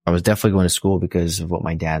I was definitely going to school because of what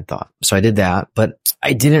my dad thought. So I did that, but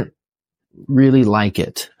I didn't really like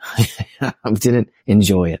it. I didn't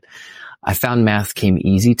enjoy it. I found math came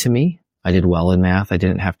easy to me. I did well in math. I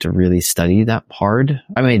didn't have to really study that hard.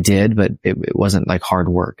 I mean, I did, but it wasn't like hard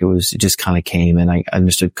work. It just kind of came, and I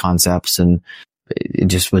understood concepts, and it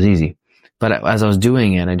just was easy. But as I was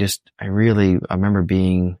doing it, I remember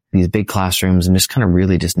being in these big classrooms and just kind of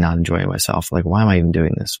really just not enjoying myself. Like, why am I even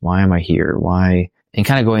doing this? Why am I here? Why? And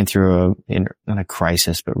kind of going through not a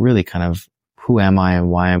crisis, but really kind of, who am I and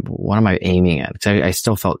what am I aiming at? Because I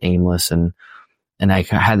still felt aimless, and I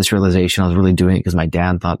had this realization I was really doing it because my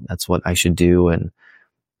dad thought that's what I should do. And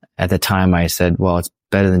at the time I said, well, it's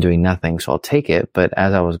better than doing nothing, so I'll take it. But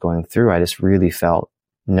as I was going through, I just really felt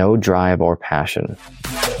no drive or passion.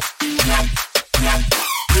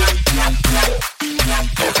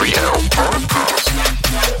 Every L podcast.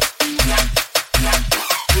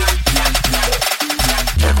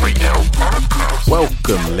 Every L podcast.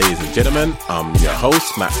 Welcome, ladies and gentlemen. I'm your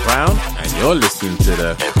host, Matt Brown, and you're listening to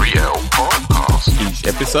the Every L podcast. Each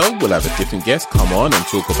episode, we'll have a different guest come on and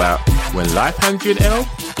talk about when life hands you an L,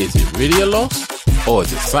 is it really a loss or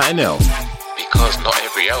is it something else? Because not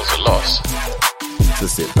every L's a loss. So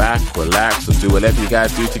sit back, relax, or do whatever you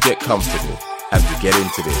guys do to get comfortable as we get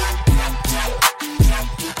into this.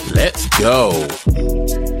 Let's go.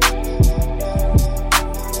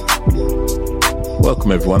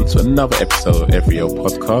 Welcome everyone to another episode of Every L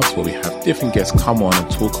Podcast, where we have different guests come on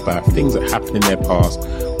and talk about things that happened in their past,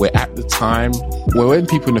 where at the time, where when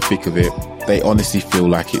people in the thick of it, they honestly feel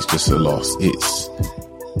like it's just a loss. It's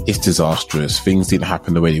disastrous. Things didn't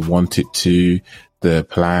happen the way they wanted to. The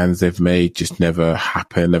plans they've made just never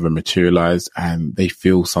happened, never materialized, and they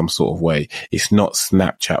feel some sort of way. It's not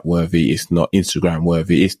Snapchat worthy. It's not Instagram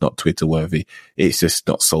worthy. It's not Twitter worthy. It's just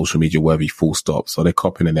not social media worthy, full stop. So they're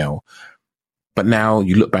copping an L. But now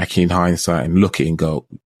you look back in hindsight and look at it and go,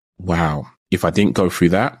 wow, if I didn't go through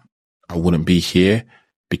that, I wouldn't be here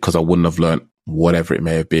because I wouldn't have learned whatever it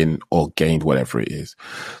may have been or gained whatever it is.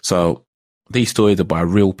 So these stories are by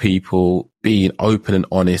real people being open and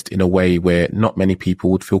honest in a way where not many people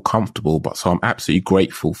would feel comfortable. But so I'm absolutely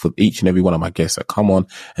grateful for each and every one of my guests that come on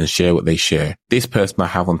and share what they share. This person I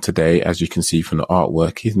have on today, as you can see from the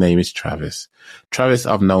artwork, his name is Travis. Travis,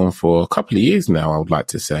 I've known for a couple of years now, I would like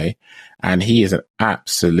to say, and he is an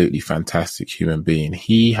absolutely fantastic human being.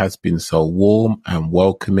 He has been so warm and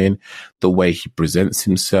welcoming. The way he presents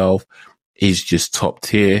himself is just top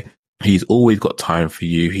tier. He's always got time for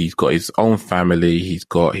you. He's got his own family. He's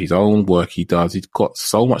got his own work he does. He's got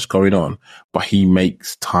so much going on, but he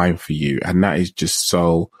makes time for you. And that is just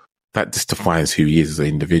that just defines who he is as an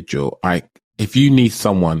individual. If you need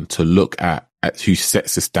someone to look at who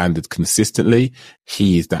sets the standard consistently,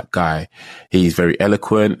 he is that guy. He's very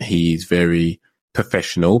eloquent. He's very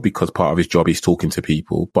professional because part of his job is talking to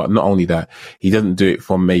people. But not only that, he doesn't do it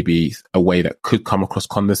from maybe a way that could come across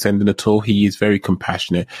condescending at all. He is very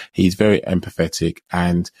compassionate. He's very empathetic,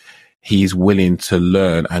 and he's willing to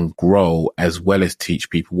learn and grow as well as teach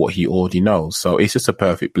people what he already knows. So it's just a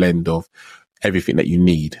perfect blend of everything that you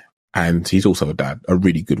need. And he's also a dad, a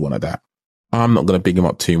really good one at that. I'm not going to big him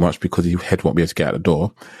up too much because his head won't be able to get out the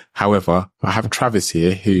door. However, I have Travis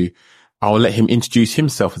here who I'll let him introduce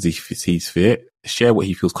himself as he sees fit, share what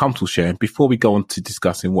he feels comfortable sharing before we go on to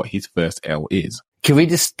discussing what his first L is. Can we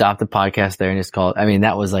just stop the podcast there and just call it? I mean,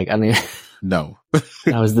 that was like, no, that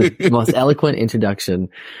was the most eloquent introduction.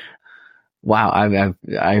 Wow.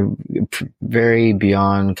 I very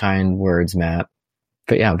beyond kind words, Matt.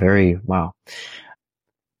 But yeah, wow.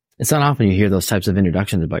 It's not often you hear those types of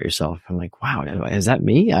introductions about yourself. I'm like, wow, is that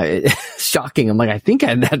me? Shocking. I'm like, I think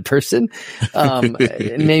I'm that person.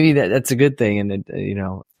 Maybe that's a good thing. And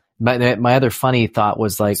my other funny thought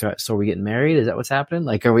was like, so are we getting married? Is that what's happening?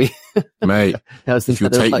 Like, are we? Mate, that was if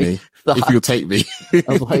you'll take me,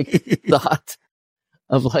 of like,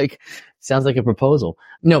 sounds like a proposal.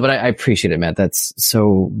 No, but I appreciate it, Matt. That's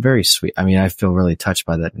so very sweet. I mean, I feel really touched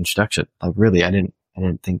by that introduction. Like, really, I didn't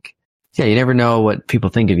think. Yeah, you never know what people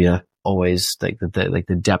think of you always, like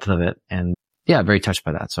the depth of it. And yeah, very touched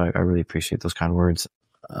by that. So I really appreciate those kind words.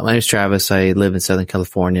 My name is Travis. I live in Southern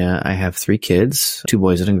California. I have 3 kids, 2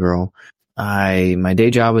 boys and a girl. My day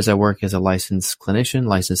job is I work as a licensed clinician,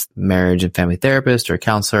 licensed marriage and family therapist or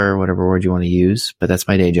counselor, whatever word you want to use, but that's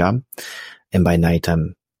my day job. And by night,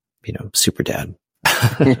 I'm, super dad.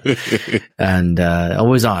 And,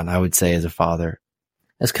 always on, I would say, as a father.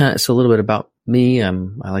 It's a little bit about me. I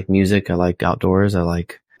like music. I like outdoors. I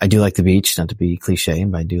do like the beach, not to be cliche,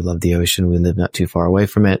 but I do love the ocean. We live not too far away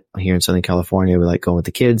from it. Here in Southern California, we like going with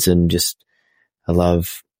the kids, and I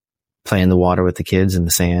love playing in the water with the kids in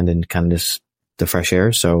the sand and kind of just the fresh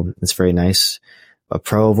air. So it's very nice. A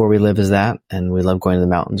pro of where we live is that. And we love going to the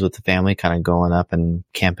mountains with the family, kind of going up and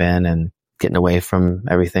camping and getting away from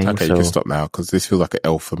everything. Okay, so, you can stop now because this feels like an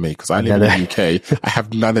L for me because I live in the UK. I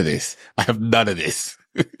have none of this.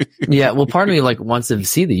 Yeah, well, part of me like wants to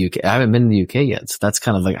see the UK. I haven't been in the UK yet, so that's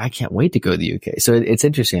kind of like I can't wait to go to the UK. So it's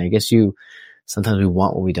interesting. I guess sometimes we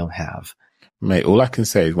want what we don't have. Mate, all I can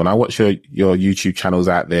say is when I watch your YouTube channels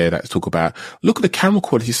out there that talk about, look at the camera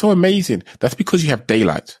quality, it's so amazing. That's because you have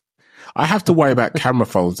daylight. I have to worry about camera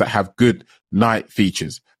phones that have good night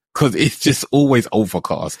features because it's just always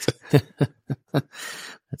overcast.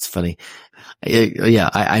 That's funny. Yeah,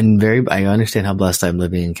 I understand how blessed I'm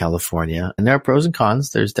living in California, and there are pros and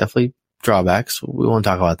cons. There's definitely drawbacks. We won't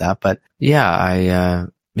talk about that, but yeah,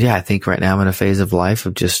 I think right now I'm in a phase of life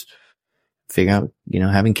of just figuring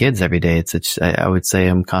out, having kids every day. I would say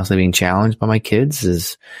I'm constantly being challenged by my kids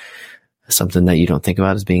is something that you don't think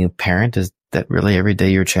about as being a parent, is that really every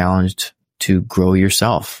day you're challenged to grow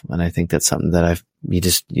yourself. And I think that's something that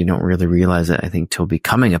you don't really realize it, I think, till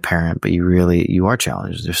becoming a parent, but you are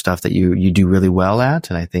challenged. There's stuff that you do really well at.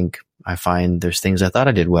 And I find there's things I thought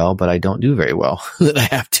I did well, but I don't do very well that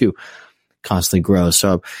I have to constantly grow.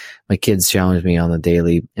 So my kids challenge me on the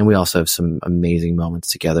daily, and we also have some amazing moments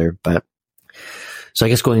together. But so I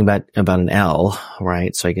guess going back about an L,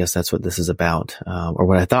 right? So I guess that's what this is about, or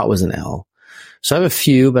what I thought was an L. So I have a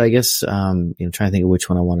few, but I guess, trying to think of which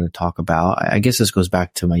one I wanted to talk about. I guess this goes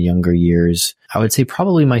back to my younger years. I would say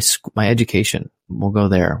probably my education. We'll go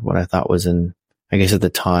there. What I thought was I guess at the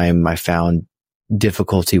time I found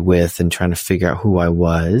difficulty with and trying to figure out who I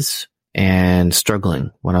was and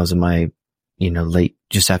struggling when I was in my, late,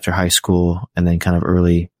 just after high school and then kind of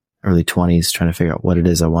early 20s, trying to figure out what it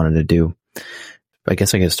is I wanted to do. But I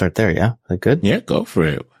guess I got to start there. Yeah. Is that good? Yeah, go for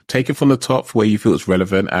it. Take it from the top where you feel it's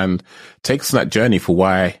relevant and take us on that journey for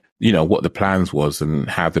why, what the plans was and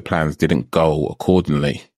how the plans didn't go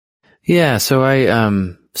accordingly. Yeah.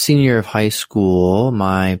 So senior year of high school,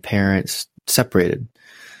 my parents separated.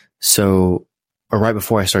 So, or right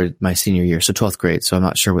before I started my senior year, so 12th grade. So I'm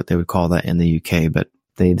not sure what they would call that in the UK, but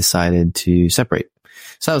they decided to separate.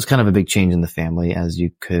 So that was kind of a big change in the family, as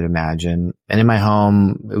you could imagine. And in my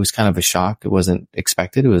home, it was kind of a shock. It wasn't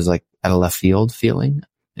expected. It was like at a left field feeling.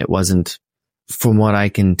 It wasn't, from what I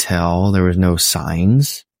can tell, there was no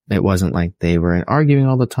signs. It wasn't like they were arguing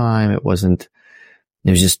all the time. It was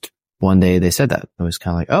just one day they said that. It was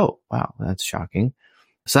kind of like, oh, wow, that's shocking.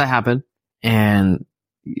 So that happened. And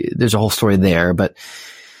there's a whole story there, but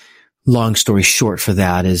long story short for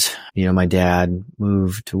that is, my dad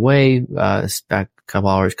moved away, back a couple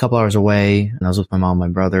hours away, and I was with my mom,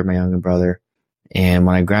 my younger brother. And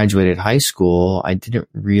when I graduated high school, I didn't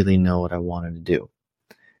really know what I wanted to do.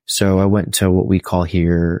 So I went to what we call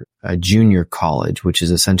here a junior college, which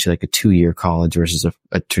is essentially like a 2-year college versus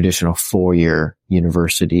a traditional 4-year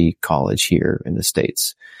university college here in the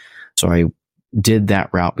States. So I did that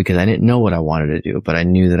route because I didn't know what I wanted to do, but I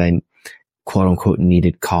knew that I quote unquote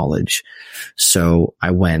needed college. So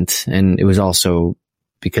I went, and it was also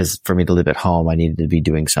because for me to live at home, I needed to be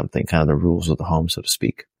doing something, kind of the rules of the home, so to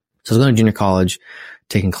speak. So I was going to junior college,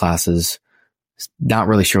 taking classes, not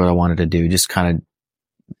really sure what I wanted to do, just kind of,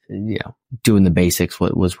 doing the basics,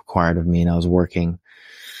 what was required of me, and I was working.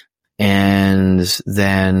 And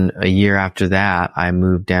then a year after that, I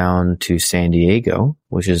moved down to San Diego,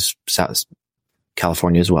 which is South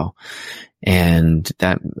California as well. And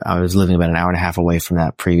that I was living about an hour and a half away from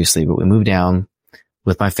that previously, but we moved down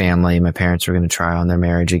with my family. My parents were going to try on their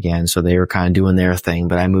marriage again. So they were kind of doing their thing,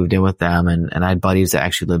 but I moved in with them, and I had buddies that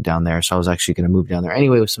actually lived down there. So I was actually going to move down there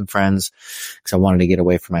anyway with some friends because I wanted to get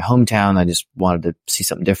away from my hometown. I just wanted to see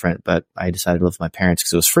something different, but I decided to live with my parents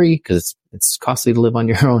because it was free, because it's costly to live on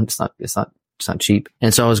your own. It's not cheap.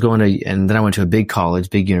 And so I was and then I went to a big college,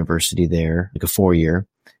 big university there, like a 4-year.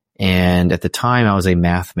 And at the time I was a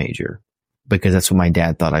math major because that's what my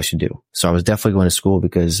dad thought I should do. So I was definitely going to school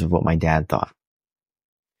because of what my dad thought.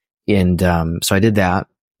 And so I did that,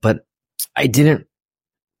 but I didn't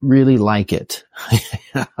really like it.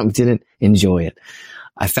 I didn't enjoy it.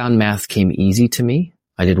 I found math came easy to me.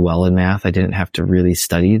 I did well in math. I didn't have to really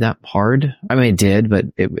study that hard. I mean, I did, but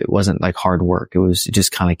it wasn't like hard work. It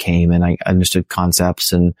just kind of came, and I understood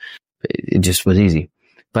concepts, and it just was easy.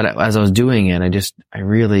 But as I was doing it, I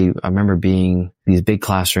remember being in these big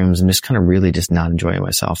classrooms and just kind of really just not enjoying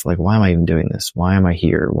myself. Like, why am I even doing this? Why am I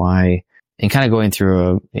here? Why? And kind of going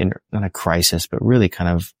through not a crisis, but really kind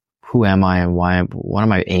of, who am I and what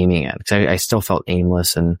am I aiming at? Because I still felt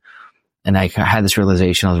aimless, and I had this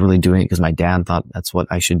realization I was really doing it because my dad thought that's what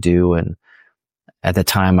I should do. And at the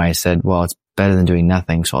time I said, well, it's better than doing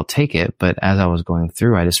nothing, so I'll take it. But as I was going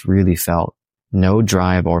through, I just really felt no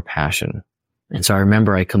drive or passion. And so I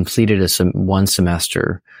remember I completed one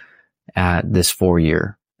semester at this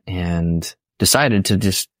 4-year and decided to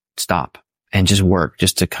just stop and just work,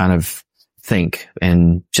 just to kind of think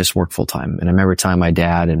and just work full time. And I remember telling my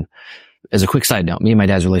dad, and as a quick side note, me and my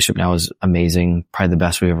dad's relationship now is amazing, probably the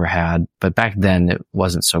best we ever had. But back then it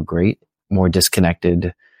wasn't so great, more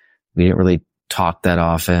disconnected. We didn't really talk that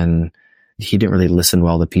often. He didn't really listen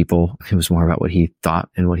well to people. It was more about what he thought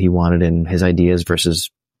and what he wanted and his ideas versus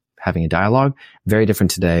having a dialogue. Very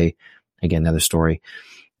different today. Again, another story.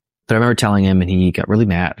 But I remember telling him, and he got really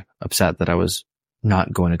mad, upset that I was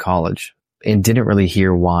not going to college, and didn't really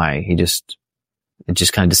hear why. It just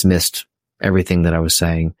kind of dismissed everything that I was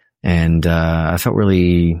saying. And I felt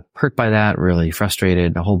really hurt by that, really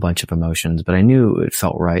frustrated, a whole bunch of emotions. But I knew it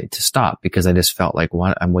felt right to stop, because I just felt like,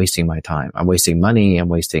 I'm wasting my time. I'm wasting money. I'm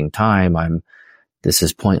wasting time. This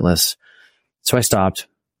is pointless. So I stopped.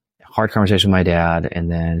 Hard conversation with my dad. And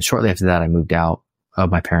then shortly after that, I moved out of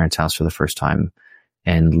my parents' house for the first time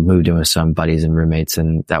and moved in with some buddies and roommates.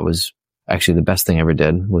 And that was actually the best thing I ever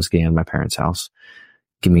did, was getting out of my parents' house,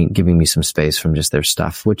 giving me some space from just their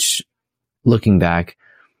stuff, which, looking back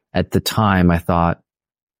at the time, I thought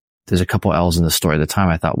there's a couple L's in the story. At the time,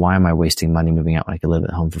 I thought, why am I wasting money moving out when I could live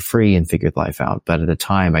at home for free and figure life out? But at the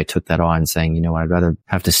time, I took that on, saying, you know what, I'd rather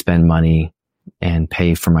have to spend money and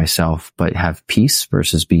pay for myself, but have peace,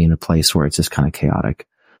 versus be in a place where it's just kind of chaotic.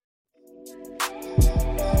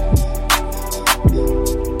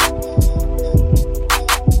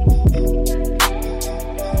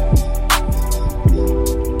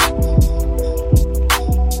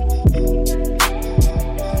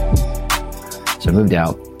 So I moved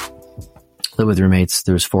out, lived with roommates.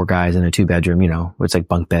 There was 4 guys in a 2-bedroom, it's like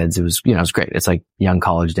bunk beds. It was, it was great. It's like young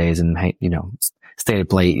college days, and, stayed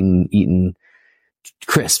up late and eating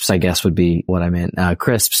crisps, I guess would be what I meant.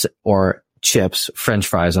 Crisps or chips, French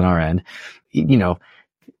fries on our end,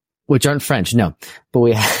 which aren't French. No, but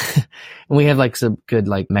we have like some good,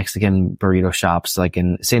 like Mexican burrito shops, like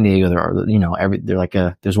in San Diego. There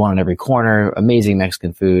are, there's one on every corner, amazing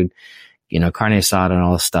Mexican food, carne asada and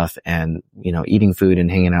all this stuff, and, eating food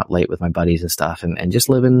and hanging out late with my buddies and stuff, and just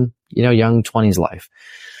living, young 20s life.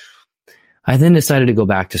 I then decided to go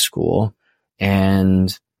back to school.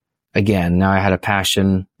 And again, now I had a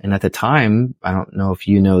passion. And at the time, I don't know if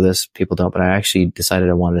you know this, people don't, but I actually decided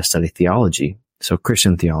I wanted to study theology. So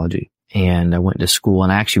Christian theology. And I went to school,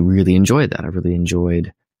 and I actually really enjoyed that. I really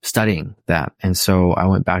enjoyed studying that. And so I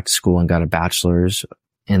went back to school and got a bachelor's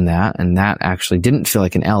in that. And that actually didn't feel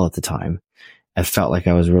like an L at the time. I felt like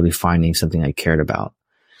I was really finding something I cared about.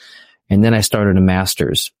 And then I started a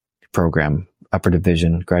master's program, upper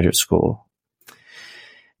division, graduate school.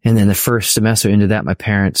 And then the first semester into that, my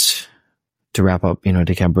parents, to wrap up, to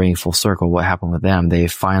kind of bring full circle what happened with them, they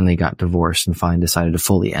finally got divorced and finally decided to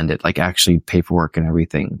fully end it, like actually paperwork and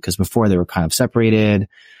everything. Because before they were kind of separated,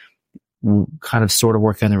 kind of sort of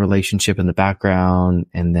working on the relationship in the background.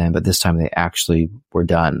 But this time they actually were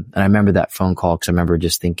done. And I remember that phone call, because I remember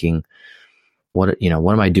just thinking, what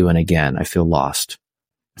am I doing again? I feel lost.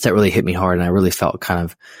 So that really hit me hard. And I really felt kind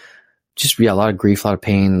of just, a lot of grief, a lot of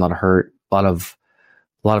pain, a lot of hurt, a lot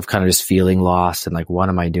of kind of just feeling lost, and like, what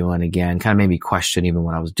am I doing again? Kind of made me question even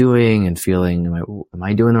what I was doing, and feeling, am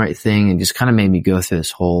I doing the right thing? And just kind of made me go through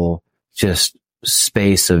this whole just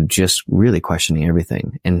space of just really questioning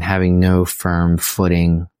everything and having no firm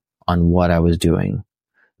footing on what I was doing.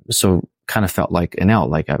 So kind of felt like an L,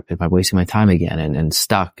 like, am I wasting my time again, and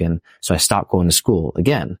stuck? And so I stopped going to school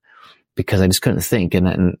again, because I just couldn't think.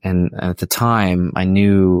 And at the time I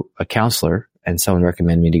knew a counselor, and someone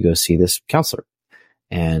recommended me to go see this counselor.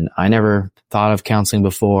 And I never thought of counseling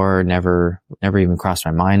before, never even crossed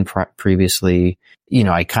my mind previously.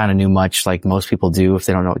 I kind of knew much like most people do if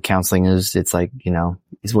they don't know what counseling is. It's like,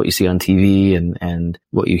 it's what you see on TV and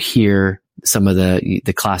what you hear, some of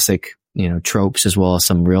the classic, tropes, as well as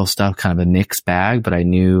some real stuff, kind of a mixed bag. But I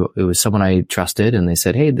knew it was someone I trusted, and they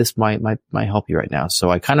said, hey, this might help you right now. So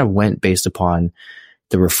I kind of went based upon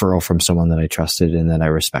the referral from someone that I trusted and that I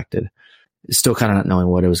respected. Still kind of not knowing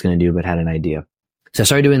what I was going to do, but had an idea. So I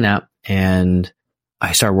started doing that, and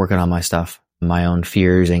I started working on my stuff, my own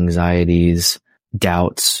fears, anxieties,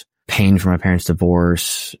 doubts, pain from my parents'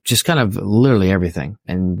 divorce, just kind of literally everything,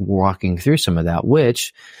 and walking through some of that,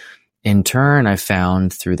 which in turn I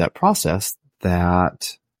found through that process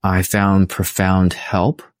that I found profound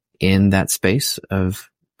help in that space of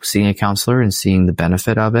seeing a counselor and seeing the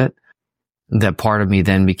benefit of it. That part of me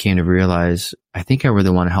then became to realize, I think I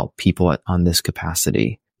really want to help people on this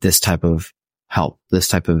capacity, this type of help, this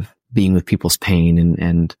type of being with people's pain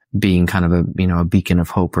and being kind of a beacon of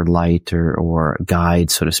hope or light or a guide,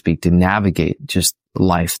 so to speak, to navigate just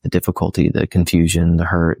life, the difficulty, the confusion, the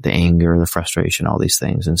hurt, the anger, the frustration, all these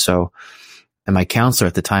things. And my counselor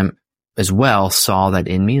at the time as well saw that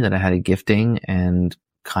in me, that I had a gifting, and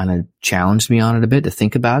kind of challenged me on it a bit to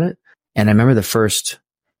think about it. And I remember the first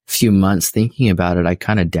few months thinking about it, I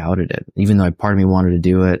kind of doubted it. Even though part of me wanted to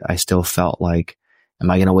do it, I still felt like,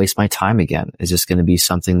 am I going to waste my time again? Is this going to be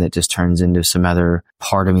something that just turns into some other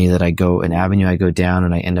part of me that an avenue I go down,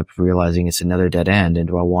 and I end up realizing it's another dead end? And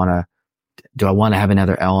do I want to have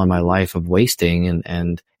another L in my life of wasting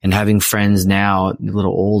and having friends now a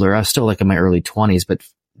little older? I was still like in my early 20s, but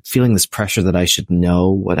feeling this pressure that I should know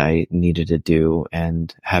what I needed to do,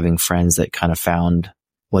 and having friends that kind of found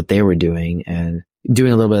what they were doing and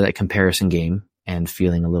doing a little bit of that comparison game and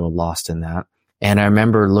feeling a little lost in that. And I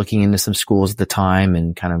remember looking into some schools at the time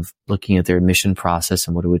and kind of looking at their admission process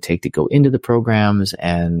and what it would take to go into the programs,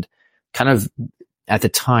 and kind of at the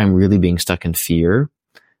time really being stuck in fear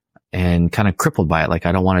and kind of crippled by it. Like,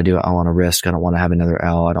 I don't want to do it. I want to risk. I don't want to have another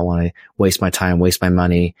L. I don't want to waste my time, waste my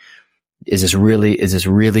money. Is this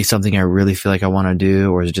really something I really feel like I want to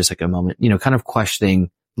do? Or is it just like a moment, kind of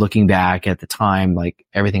questioning, looking back at the time, like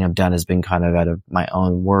everything I've done has been kind of out of my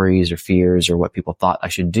own worries or fears or what people thought I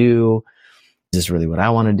should do. Is this really what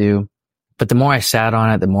I want to do? But the more I sat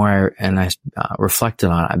on it, the more I reflected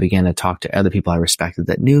on it, I began to talk to other people I respected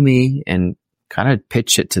that knew me and kind of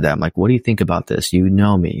pitch it to them. Like, what do you think about this? You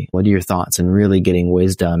know me. What are your thoughts? And really getting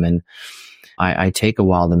wisdom. And I take a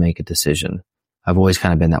while to make a decision. I've always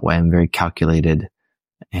kind of been that way. I'm very calculated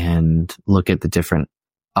and look at the different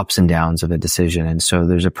ups and downs of a decision. And so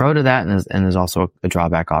there's a pro to that. And there's also a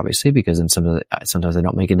drawback, obviously, because sometimes I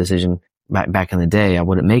don't make a decision. Back in the day, I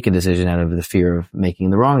wouldn't make a decision out of the fear of making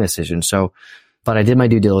the wrong decision. So, but I did my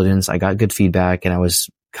due diligence. I got good feedback, and I was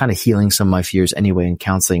kind of healing some of my fears anyway, and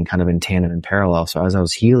counseling kind of in tandem and parallel. So as I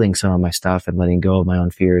was healing some of my stuff and letting go of my own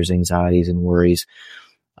fears, anxieties, and worries,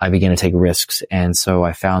 I began to take risks. And so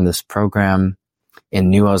I found this program and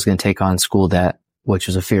knew I was going to take on school debt, which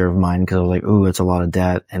was a fear of mine, because I was like, ooh, it's a lot of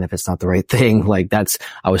debt. And if it's not the right thing,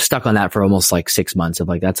 I was stuck on that for almost like 6 months of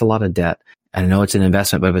like, that's a lot of debt. I know it's an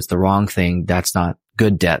investment, but if it's the wrong thing, that's not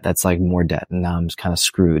good debt. That's like more debt. And now I'm just kind of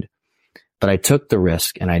screwed. But I took the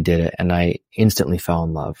risk and I did it, and I instantly fell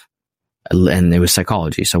in love. And it was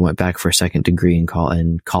psychology. So I went back for a second degree in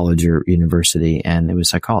college or university, and it was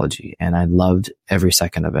psychology. And I loved every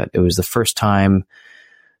second of it. It was the first time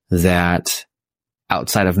that,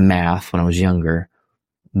 outside of math when I was younger,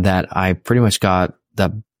 that I pretty much got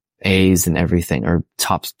the A's and everything, or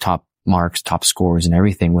top marks, top scores and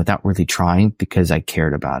everything, without really trying, because I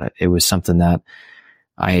cared about it. It was something that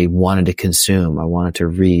I wanted to consume. I wanted to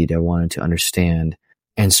read. I wanted to understand.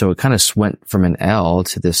 And so it kind of went from an L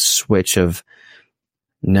to this switch of,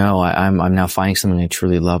 no, I'm now finding something I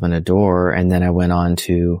truly love and adore. And then I went on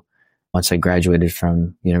to, once I graduated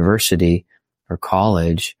from university or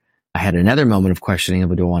college, I had another moment of questioning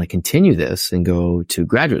of, do I want to continue this and go to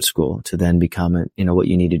graduate school to then become what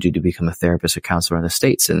you need to do to become a therapist or counselor in the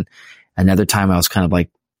States. And another time I was kind of like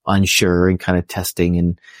unsure and kind of testing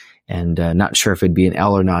and not sure if it'd be an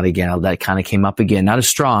L or not again. That kind of came up again, not as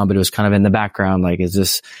strong, but it was kind of in the background. Like, is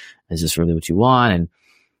this really what you want? And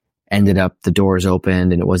ended up the doors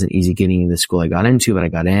opened, and it wasn't easy getting into the school I got into, but I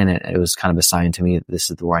got in, and it was kind of a sign to me that this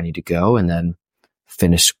is where I need to go. And then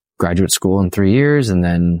finished graduate school in 3 years, and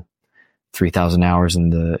then 3,000 hours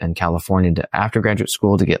in California after graduate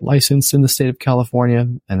school to get licensed in the state of California.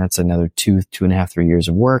 And that's another 2.5, 3 years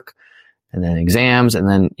of work, and then exams. And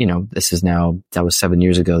then, that was 7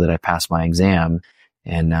 years ago that I passed my exam,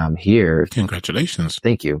 and now I'm here. Congratulations.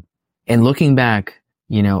 Thank you. And looking back,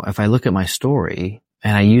 if I look at my story,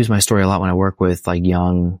 and I use my story a lot when I work with like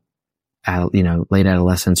young, late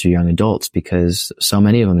adolescents or young adults, because so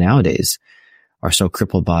many of them nowadays are so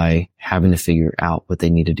crippled by having to figure out what they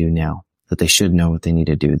need to do now, that they should know what they need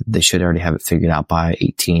to do. They should already have it figured out by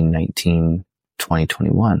 18, 19, 20,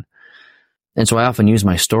 21. And so I often use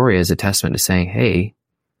my story as a testament to saying, hey,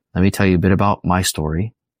 let me tell you a bit about my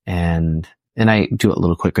story. And I do it a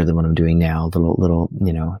little quicker than what I'm doing now, little,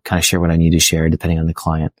 kind of share what I need to share depending on the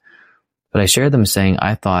client. But I share them saying,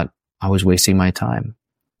 I thought I was wasting my time.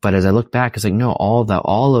 But as I look back, it's like, no,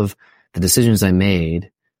 all of the decisions I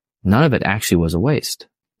made, none of it actually was a waste.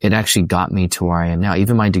 It actually got me to where I am now.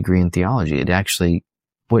 Even my degree in theology, it actually,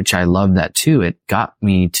 which I love that too, it got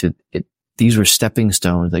me to it. These were stepping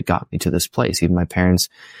stones that got me to this place. Even my parents'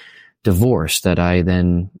 divorce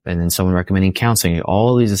and then someone recommending counseling,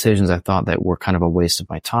 all these decisions I thought that were kind of a waste of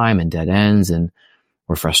my time and dead ends and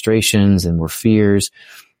were frustrations and were fears.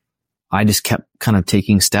 I just kept kind of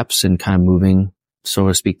taking steps and kind of moving, so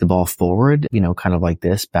to speak, the ball forward, kind of like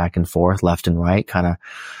this, back and forth, left and right, kind of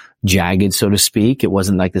jagged, so to speak. It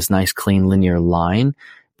wasn't like this nice, clean, linear line.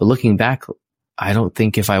 But looking back, I don't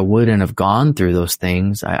think if I wouldn't have gone through those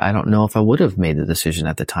things, I don't know if I would have made the decision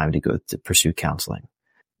at the time to go to pursue counseling,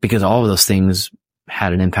 because all of those things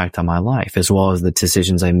had an impact on my life, as well as the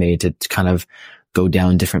decisions I made to kind of go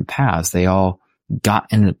down different paths. They all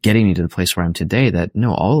ended up getting me to the place where I'm today. That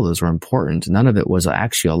no, all of those were important. None of it was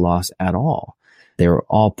actually a loss at all. They were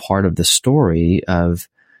all part of the story of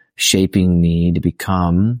shaping me to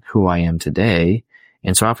become who I am today.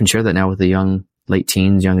 And so I often share that now with the late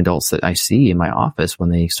teens, young adults that I see in my office when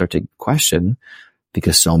they start to question,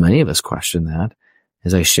 because so many of us question that,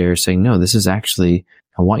 as I share saying, no, this is actually,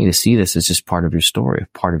 I want you to see this as just part of your story,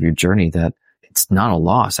 part of your journey, that it's not a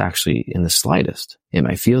loss actually in the slightest. It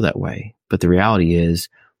might feel that way, but the reality is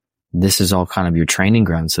this is all kind of your training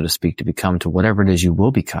ground, so to speak, to become to whatever it is you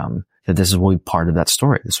will become, that this will be part of that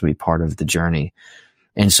story. This will be part of the journey.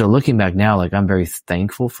 And so looking back now, like, I'm very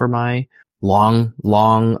thankful for my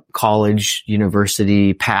long college,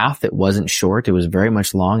 university path. It wasn't short. It was very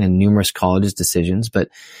much long, and numerous college decisions. But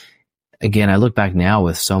again, I look back now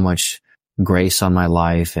with so much grace on my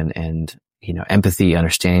life and empathy,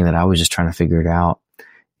 understanding that I was just trying to figure it out.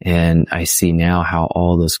 And I see now how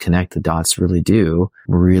all those connected dots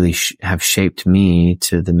really have shaped me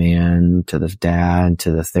to the man, to the dad,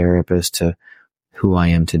 to the therapist, to who I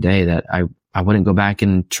am today, that I wouldn't go back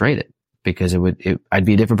and trade it, because I'd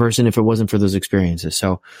be a different person if it wasn't for those experiences.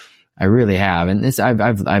 So I really have. And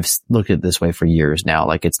I've looked at it this way for years now.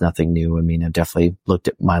 Like, it's nothing new. I mean, I've definitely looked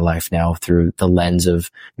at my life now through the lens of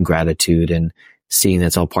gratitude and seeing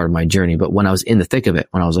that's all part of my journey. But when I was in the thick of it,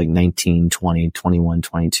 when I was like 19, 20, 21,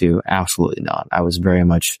 22, absolutely not. I was very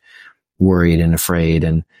much worried and afraid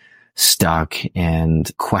and stuck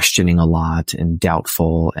and questioning a lot and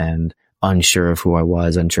doubtful and unsure of who I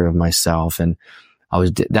was, unsure of myself. And I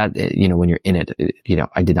was that, when you're in it,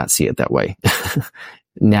 I did not see it that way.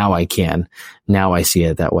 Now I can. Now I see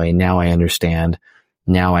it that way. Now I understand.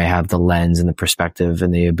 Now I have the lens and the perspective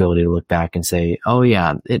and the ability to look back and say, oh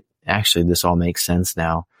yeah, this all makes sense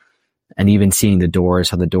now. And even seeing the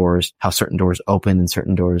doors, how certain doors opened and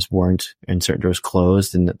certain doors weren't, and certain doors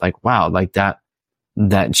closed. And like, wow, like that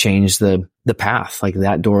changed the path. Like,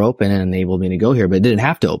 that door opened and enabled me to go here, but it didn't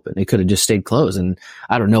have to open. It could have just stayed closed. And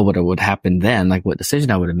I don't know what would happen then, like what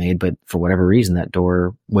decision I would have made, but for whatever reason, that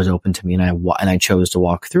door was open to me, and I chose to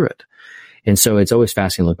walk through it. And so it's always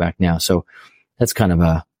fascinating to look back now. So that's kind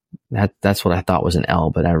of that's what I thought was an L,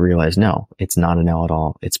 but I realized, no, it's not an L at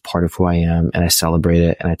all. It's part of who I am, and I celebrate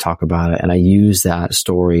it, and I talk about it, and I use that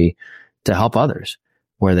story to help others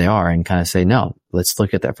where they are, and kind of say, no, let's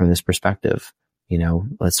look at that from this perspective.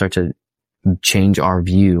 Let's start to change our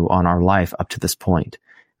view on our life up to this point.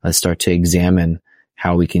 Let's start to examine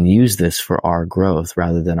how we can use this for our growth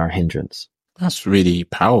rather than our hindrance. That's really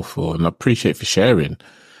powerful, and I appreciate for sharing.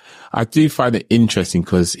 I do find it interesting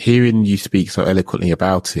because hearing you speak so eloquently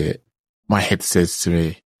about it, my head says to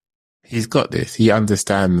me, he's got this. He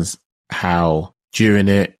understands how during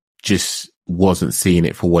it just wasn't seeing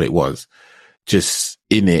it for what it was, just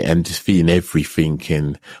in it and just feeling everything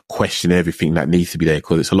and questioning everything that needs to be there,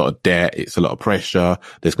 because it's a lot of debt, it's a lot of pressure,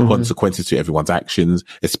 there's consequences to everyone's actions,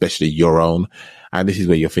 especially your own. And this is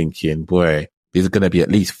where you're thinking, boy, there's going to be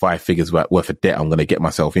at least 5 figures worth of debt I'm going to get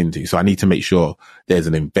myself into. So I need to make sure there's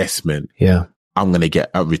an investment. Yeah. I'm going to get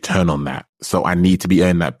a return on that. So I need to be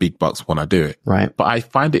earning that big bucks when I do it. Right. But I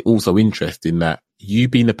find it also interesting that you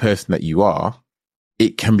being the person that you are,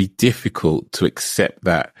 it can be difficult to accept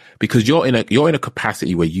that, because you're in a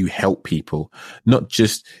capacity where you help people, not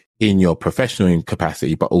just in your professional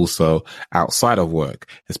capacity, but also outside of work,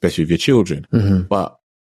 especially with your children. Mm-hmm. But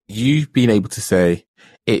you've been able to say,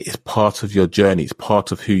 it's part of your journey. It's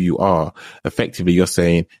part of who you are. Effectively, you're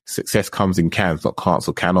saying success comes in cans, not can'ts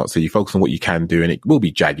or cannot. So you focus on what you can do, and it will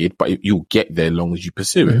be jagged, but you'll get there as long as you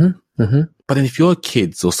pursue it. Mm-hmm. Mm-hmm. But then if your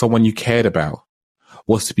kids or someone you cared about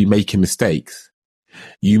was to be making mistakes,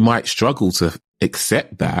 you might struggle to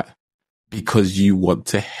accept that because you want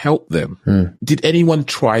to help them. Did anyone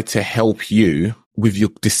try to help you with your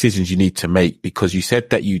decisions you need to make? Because you said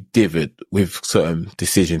that you dithered with certain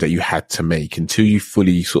decisions that you had to make until you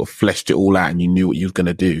fully sort of fleshed it all out and you knew what you were going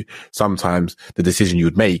to do. Sometimes the decision you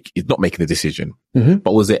would make is not making a decision. Mm-hmm.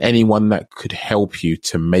 But was there anyone that could help you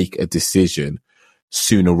to make a decision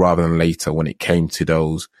sooner rather than later when it came to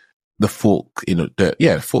the fork,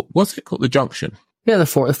 the fork, what's it called? The junction. Yeah, the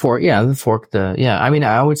fork. Yeah, the fork. I mean,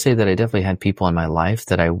 I would say that I definitely had people in my life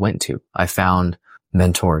that I went to. I found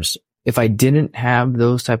mentors. If I didn't have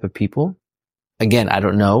those type of people, again, I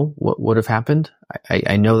don't know what would have happened.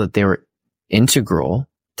 I know that they were integral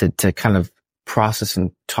to kind of process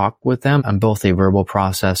and talk with them. I'm both a verbal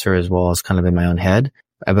processor as well as kind of in my own head.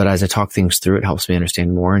 But as I talk things through, it helps me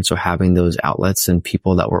understand more. And so having those outlets and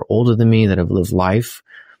people that were older than me that have lived life,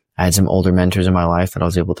 I had some older mentors in my life that I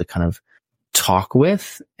was able to kind of talk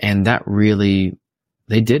with. And that really,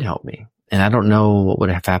 they did help me. And I don't know what would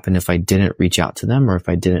have happened if I didn't reach out to them or if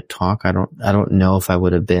I didn't talk. I don't know if I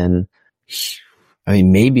would have been, I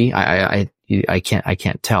mean, maybe I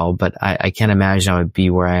can't tell, but I can't imagine I would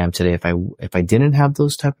be where I am today if I didn't have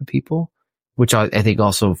those type of people, which I think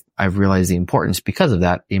also I've realized the importance because of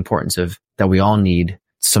that, the importance of that we all need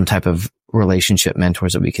some type of relationship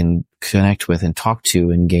mentors that we can connect with and talk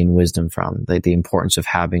to and gain wisdom from. Like the importance of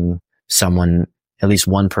having someone, at least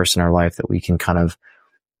one person in our life that we can kind of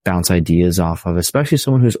bounce ideas off of, especially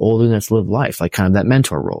someone who's older and that's lived life, like kind of that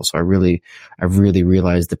mentor role. So I've really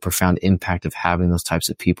realized the profound impact of having those types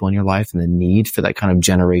of people in your life and the need for that kind of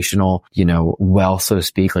generational, wealth, so to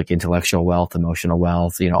speak, like intellectual wealth, emotional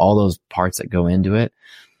wealth, all those parts that go into it.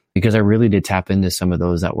 Because I really did tap into some of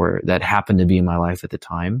those that happened to be in my life at the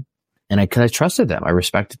time. And cause I trusted them. I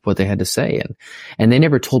respected what they had to say. And they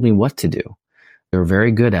never told me what to do. They were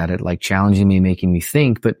very good at it, like challenging me, making me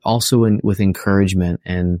think, but also with encouragement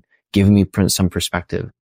and giving me some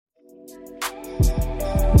perspective.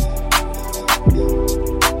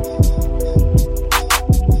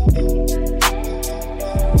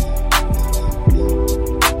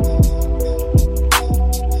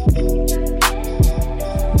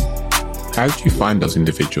 How did you find those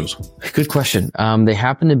individuals? Good question. They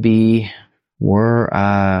happen to be where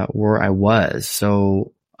I was.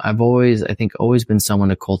 So I've always been someone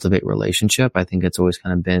to cultivate relationship. I think it's always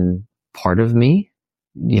kind of been part of me.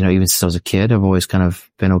 Even since I was a kid, I've always kind of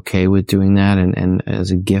been okay with doing that. And as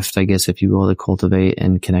a gift, I guess, if you will, to cultivate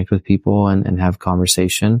and connect with people and have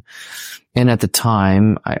conversation. And at the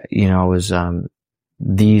time, I was,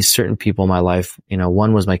 these certain people in my life,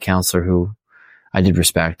 one was my counselor who I did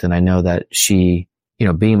respect. And I know that she,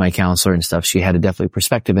 being my counselor and stuff, she had a definitely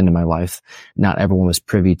perspective into my life. Not everyone was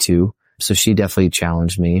privy to. So she definitely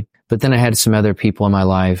challenged me. But then I had some other people in my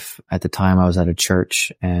life. At the time, I was at a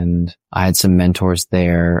church and I had some mentors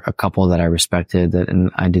there, a couple that I respected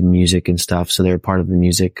and I did music and stuff. So they were part of the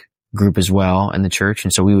music group as well in the church.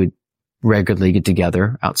 And so we would regularly get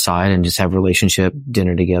together outside and just have relationship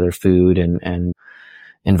dinner together, food and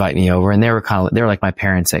invite me over. And they were like my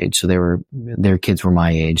parents' age. So their kids were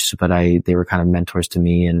my age, but they were kind of mentors to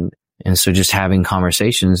me. And so just having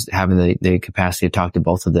conversations, having the capacity to talk to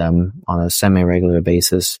both of them on a semi-regular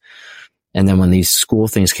basis. And then when these school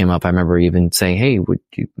things came up, I remember even saying, hey, would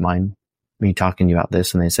you mind me talking to you about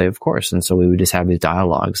this? And they say, of course. And so we would just have these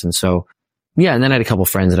dialogues. And so, yeah. And then I had a couple of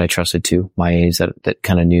friends that I trusted too, my age that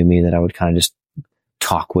kind of knew me, that I would kind of just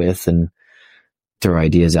talk with and throw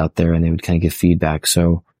ideas out there and they would kind of give feedback.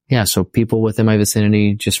 So yeah, so people within my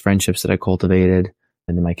vicinity, just friendships that I cultivated,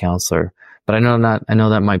 and then my counselor. But I know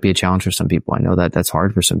that might be a challenge for some people. I know that that's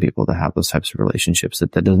hard for some people to have those types of relationships,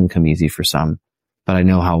 that doesn't come easy for some, but I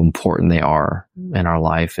know how important they are in our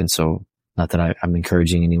life. And so not that I'm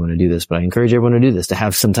encouraging anyone to do this, but I encourage everyone to do this, to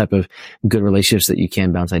have some type of good relationships that you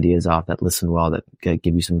can bounce ideas off, that listen well, that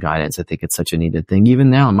give you some guidance. I think it's such a needed thing. Even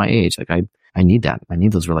now in my age, like I need that. I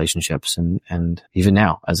need those relationships. And even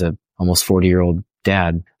now as a almost 40-year-old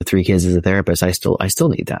dad with 3 kids as a therapist, I still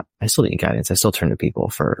need that. I still need guidance. I still turn to people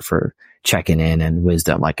for checking in and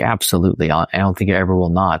wisdom. Like absolutely. I don't think I ever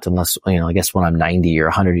will not, unless, I guess when I'm 90 or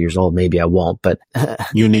 100 years old, maybe I won't, but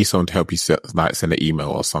you need someone to help you send an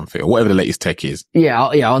email or something, or whatever the latest tech is. Yeah.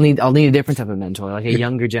 I'll need a different type of mentor, like a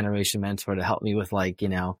younger generation mentor to help me with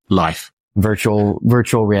life, virtual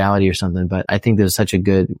reality or something. But I think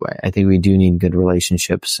I think we do need good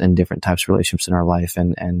relationships and different types of relationships in our life.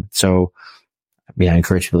 And so, I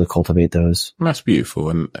encourage people to cultivate those. That's beautiful.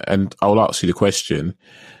 And I'll ask you the question,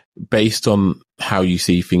 based on how you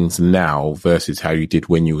see things now versus how you did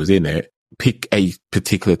when you was in it, pick a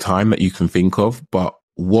particular time that you can think of, but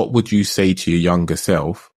what would you say to your younger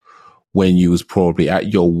self when you was probably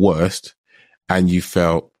at your worst and you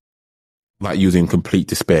felt like you was in complete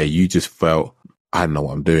despair? You just felt, I don't know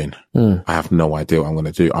what I'm doing. I have no idea what I'm going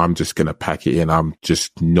to do. I'm just going to pack it in. I'm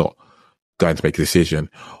just not going to make a decision.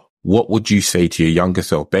 What would you say to your younger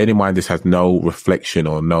self? Bear in mind, this has no reflection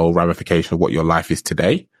or no ramification of what your life is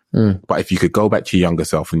today. But if you could go back to your younger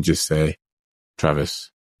self and just say,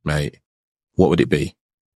 Travis, mate, what would it be?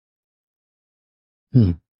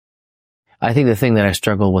 I think the thing that I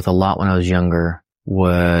struggled with a lot when I was younger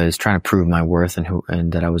was trying to prove my worth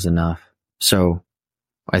and that I was enough. So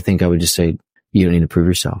I think I would just say, you don't need to prove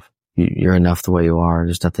yourself. you're enough the way you are.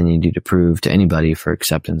 There's nothing you do to prove to anybody for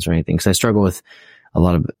acceptance or anything. Cause I struggle with a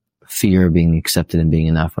lot of fear of being accepted and being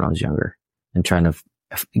enough when I was younger and trying to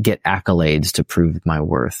get accolades to prove my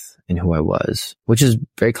worth and who I was, which is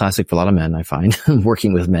very classic for a lot of men. I find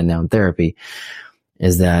working with men now in therapy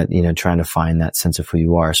is that, trying to find that sense of who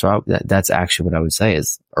you are. So that's actually what I would say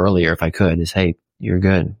is earlier, if I could, is, hey, you're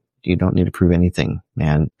good. You don't need to prove anything,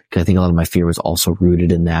 man. Cause I think a lot of my fear was also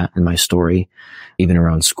rooted in that, in my story, even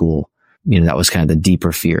around school. That was kind of the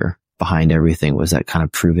deeper fear behind everything, was that kind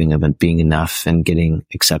of proving of it being enough and getting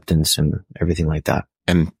acceptance and everything like that.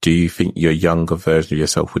 And do you think your younger version of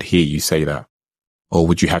yourself would hear you say that? Or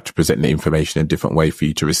would you have to present the information in a different way for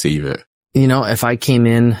you to receive it? If I came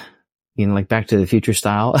in, like Back to the Future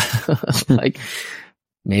style, like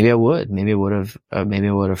maybe I would, maybe I would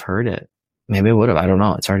have heard it. Maybe I would have. I don't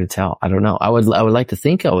know. It's hard to tell. I don't know. I would like to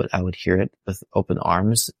think I would hear it with open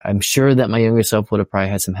arms. I'm sure that my younger self would have probably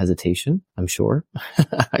had some hesitation. I'm sure.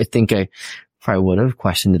 I think I probably would have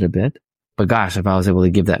questioned it a bit. But gosh, if I was able to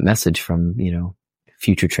give that message from,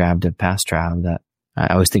 future Trav to past Trav, that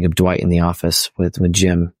I always think of Dwight in The Office with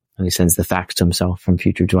Jim, and he sends the fax to himself from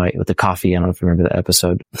future Dwight with the coffee. I don't know if you remember that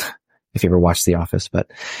episode, if you ever watched The Office, but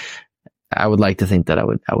I would like to think that I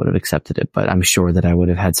would have accepted it, but I'm sure that I would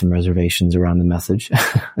have had some reservations around the message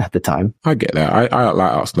at the time. I get that. I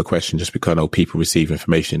like asking the question just because I know people receive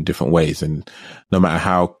information in different ways, and no matter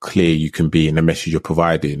how clear you can be in the message you're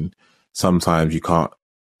providing, sometimes you can't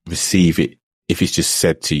receive it if it's just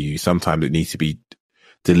said to you. Sometimes it needs to be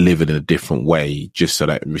delivered in a different way just so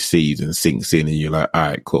that it receives and sinks in, and you're like, all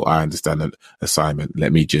right, cool, I understand the assignment.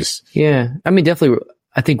 Let me just... Yeah. I mean, definitely,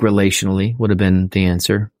 I think relationally would have been the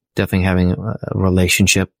answer. Definitely having a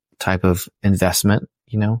relationship type of investment,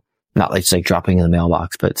 not like just like dropping in the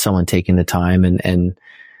mailbox, but someone taking the time and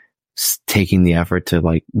taking the effort to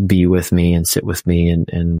like be with me and sit with me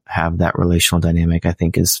and have that relational dynamic, I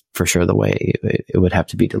think is for sure the way it would have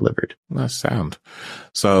to be delivered. That's sound.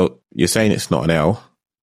 So you're saying it's not an L,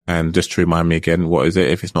 and just to remind me again, what is it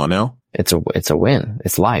if it's not an L? It's a win.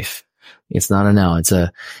 It's life. It's not an L.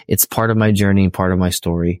 It's part of my journey, part of my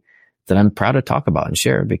story that I'm proud to talk about and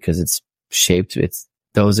share, because it's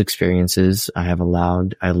those experiences I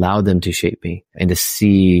allowed them to shape me, and to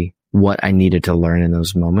see what I needed to learn in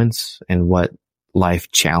those moments and what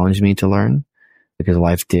life challenged me to learn, because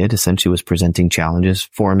life essentially was presenting challenges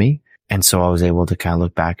for me. And so I was able to kind of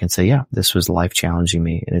look back and say, yeah, this was life challenging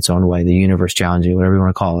me in its own way, the universe challenging, whatever you want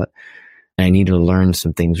to call it. And I needed to learn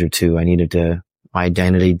some things or two. My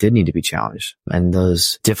identity did need to be challenged. And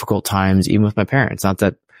those difficult times, even with my parents, not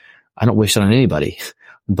that I don't wish that on anybody,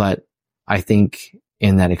 but I think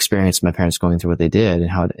in that experience, my parents going through what they did and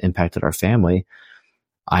how it impacted our family,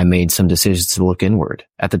 I made some decisions to look inward.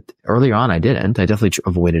 Earlier on, I didn't. I definitely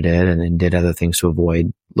avoided it and did other things to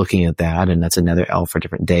avoid looking at that. And that's another L for a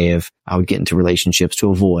different day of I would get into relationships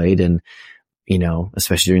to avoid. And,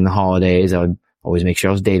 especially during the holidays, I would always make sure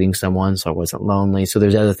I was dating someone so I wasn't lonely. So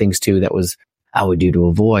there's other things too that I would do to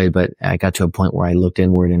avoid, but I got to a point where I looked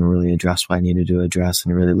inward and really addressed what I needed to address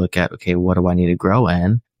and really look at, okay, what do I need to grow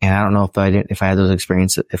in? And I don't know if I had those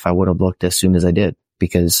experiences, if I would have looked as soon as I did,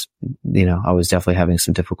 because, I was definitely having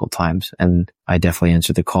some difficult times, and I definitely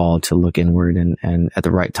answered the call to look inward, and at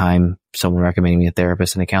the right time, someone recommending me a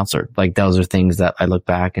therapist and a counselor. Like those are things that I look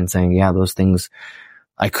back and saying, yeah, those things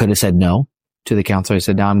I could have said no to the counselor. I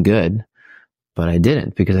said, no, I'm good, but I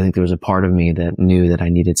didn't, because I think there was a part of me that knew that I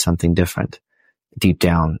needed something different deep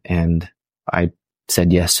down. And I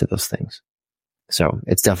said yes to those things. So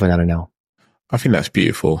it's definitely not a no. I think that's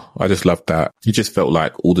beautiful. I just love that. You just felt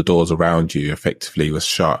like all the doors around you effectively was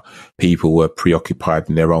shut. People were preoccupied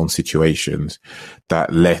in their own situations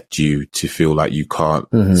that led you to feel like you can't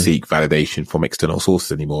seek validation from external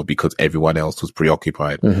sources anymore because everyone else was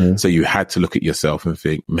preoccupied. So you had to look at yourself and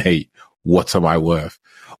think, mate, what am I worth?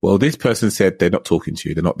 Well, this person said they're not talking to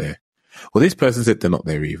you. They're not there. Well, this person said they're not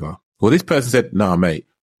there either. Well, this person said, nah, mate,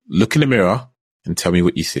 look in the mirror and tell me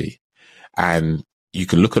what you see. And you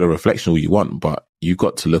can look at a reflection all you want, but you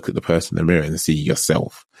got to look at the person in the mirror and see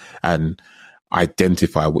yourself and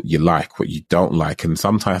identify what you like, what you don't like. And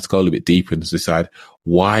sometimes go a little bit deeper and decide,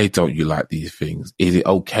 why don't you like these things? Is it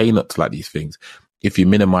okay not to like these things? If you're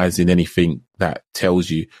minimizing anything that tells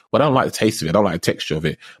you, well, I don't like the taste of it, I don't like the texture of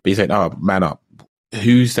it, but you're saying, oh, man up.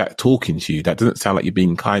 Who's that talking to you? That doesn't sound like you're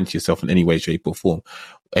being kind to yourself in any way, shape or form.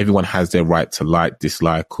 Everyone has their right to like,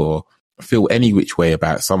 dislike, or feel any which way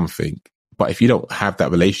about something. But if you don't have that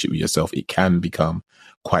relationship with yourself, it can become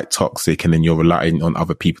quite toxic. And then you're relying on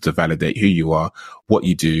other people to validate who you are, what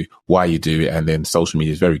you do, why you do it. And then social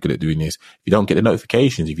media is very good at doing this. If you don't get the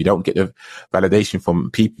notifications, if you don't get the validation from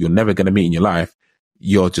people you're never going to meet in your life,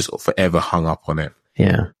 you're just forever hung up on it.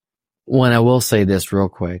 Yeah. When I will say this real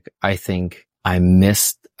quick, I think I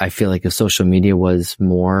feel like if social media was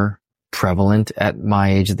more prevalent at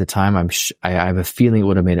my age at the time, I have a feeling it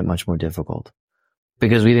would have made it much more difficult,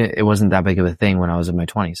 because it wasn't that big of a thing when I was in my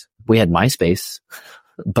 20s. We had MySpace,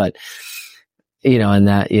 but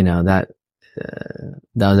that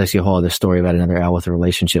was actually a whole other story about another L with a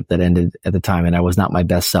relationship that ended at the time, and I was not my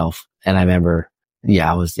best self. And I remember,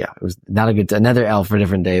 it was not another L for a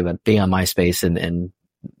different day, but being on MySpace and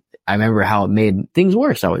I remember how it made things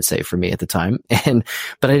worse, I would say, for me at the time.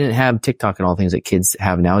 But I didn't have TikTok and all things that kids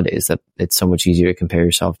have nowadays, that it's so much easier to compare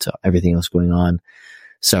yourself to everything else going on.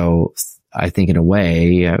 So I think in a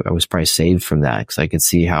way I was probably saved from that, because I could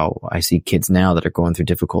see how I see kids now that are going through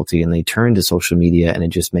difficulty and they turn to social media, and it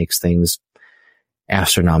just makes things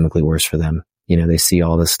astronomically worse for them. They see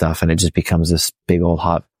all this stuff and it just becomes this big old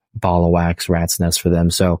hot ball of wax rat's nest for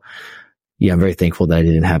them. So yeah, I'm very thankful that I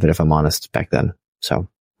didn't have it, if I'm honest, back then. So.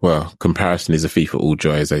 Well, comparison is a thief of all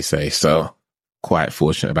joy, as they say. So quite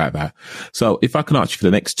fortunate about that. So if I can ask you for the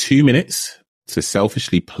next 2 minutes to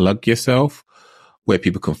selfishly plug yourself, where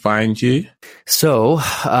people can find you. So,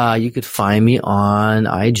 you could find me on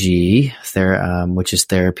IG, which is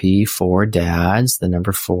Therapy for Dads, the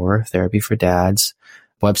number 4, Therapy for Dads.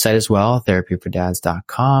 Website as well,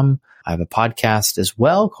 therapyfordads.com. I have a podcast as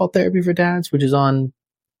well called Therapy for Dads, which is on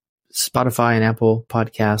Spotify and Apple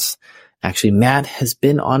Podcasts. Actually, Matt has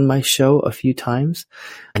been on my show a few times.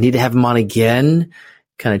 I need to have him on again,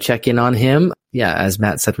 kind of check in on him. Yeah, as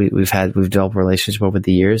Matt said, we've developed a relationship over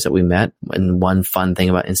the years that we met. And one fun thing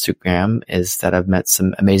about Instagram is that I've met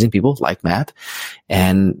some amazing people like Matt,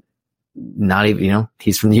 and not even,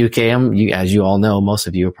 he's from the UK. As you all know, most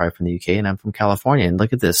of you are probably from the UK, and I'm from California. And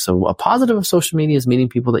look at this. So a positive of social media is meeting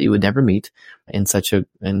people that you would never meet in such an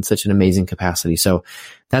amazing capacity. So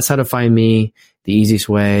that's how to find me. The easiest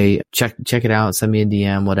way, check it out, send me a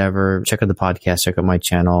DM, whatever, check out the podcast, check out my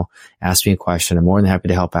channel, ask me a question. I'm more than happy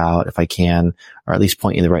to help out if I can, or at least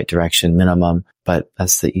point you in the right direction, minimum. But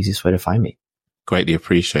that's the easiest way to find me. Greatly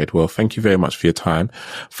appreciated. Well, thank you very much for your time,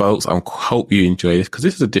 folks. I hope you enjoy this, because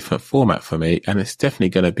this is a different format for me, and it's definitely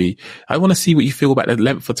going to be, I want to see what you feel about the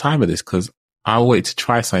length of time of this, because I wait to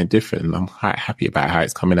try something different, and I'm quite happy about how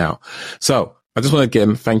it's coming out. So I just want to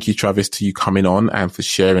again thank you, Travis, to you coming on and for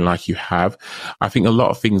sharing like you have. I think a lot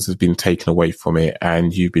of things have been taken away from it,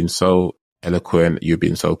 and you've been so eloquent, you've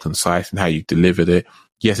been so concise in how you delivered it.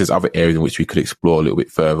 Yes, there's other areas in which we could explore a little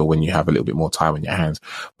bit further when you have a little bit more time on your hands.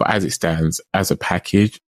 But as it stands, as a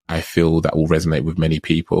package, I feel that will resonate with many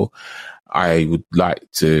people. I would like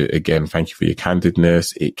to, again, thank you for your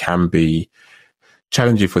candidness. It can be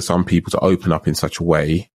challenging for some people to open up in such a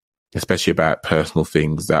way, especially about personal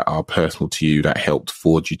things that are personal to you, that helped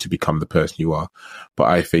forge you to become the person you are. But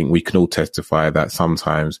I think we can all testify that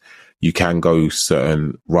sometimes you can go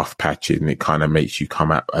certain rough patches and it kind of makes you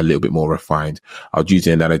come out a little bit more refined. I'll use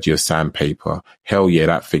the analogy of sandpaper. Hell yeah,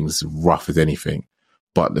 that thing's rough as anything.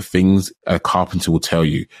 But the things a carpenter will tell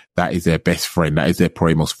you, that is their best friend. That is their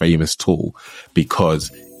probably most famous tool,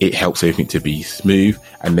 because it helps everything to be smooth,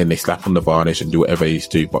 and then they slap on the varnish and do whatever they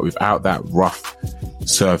do. But without that rough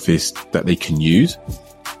surface that they can use,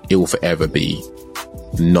 it will forever be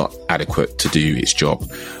not adequate to do its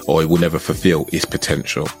job, or it will never fulfill its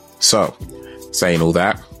potential. So, saying all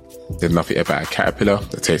that, there's nothing about a caterpillar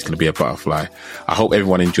that tastes going to be a butterfly. I hope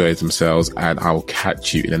everyone enjoys themselves, and I will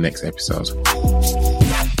catch you in the next episode.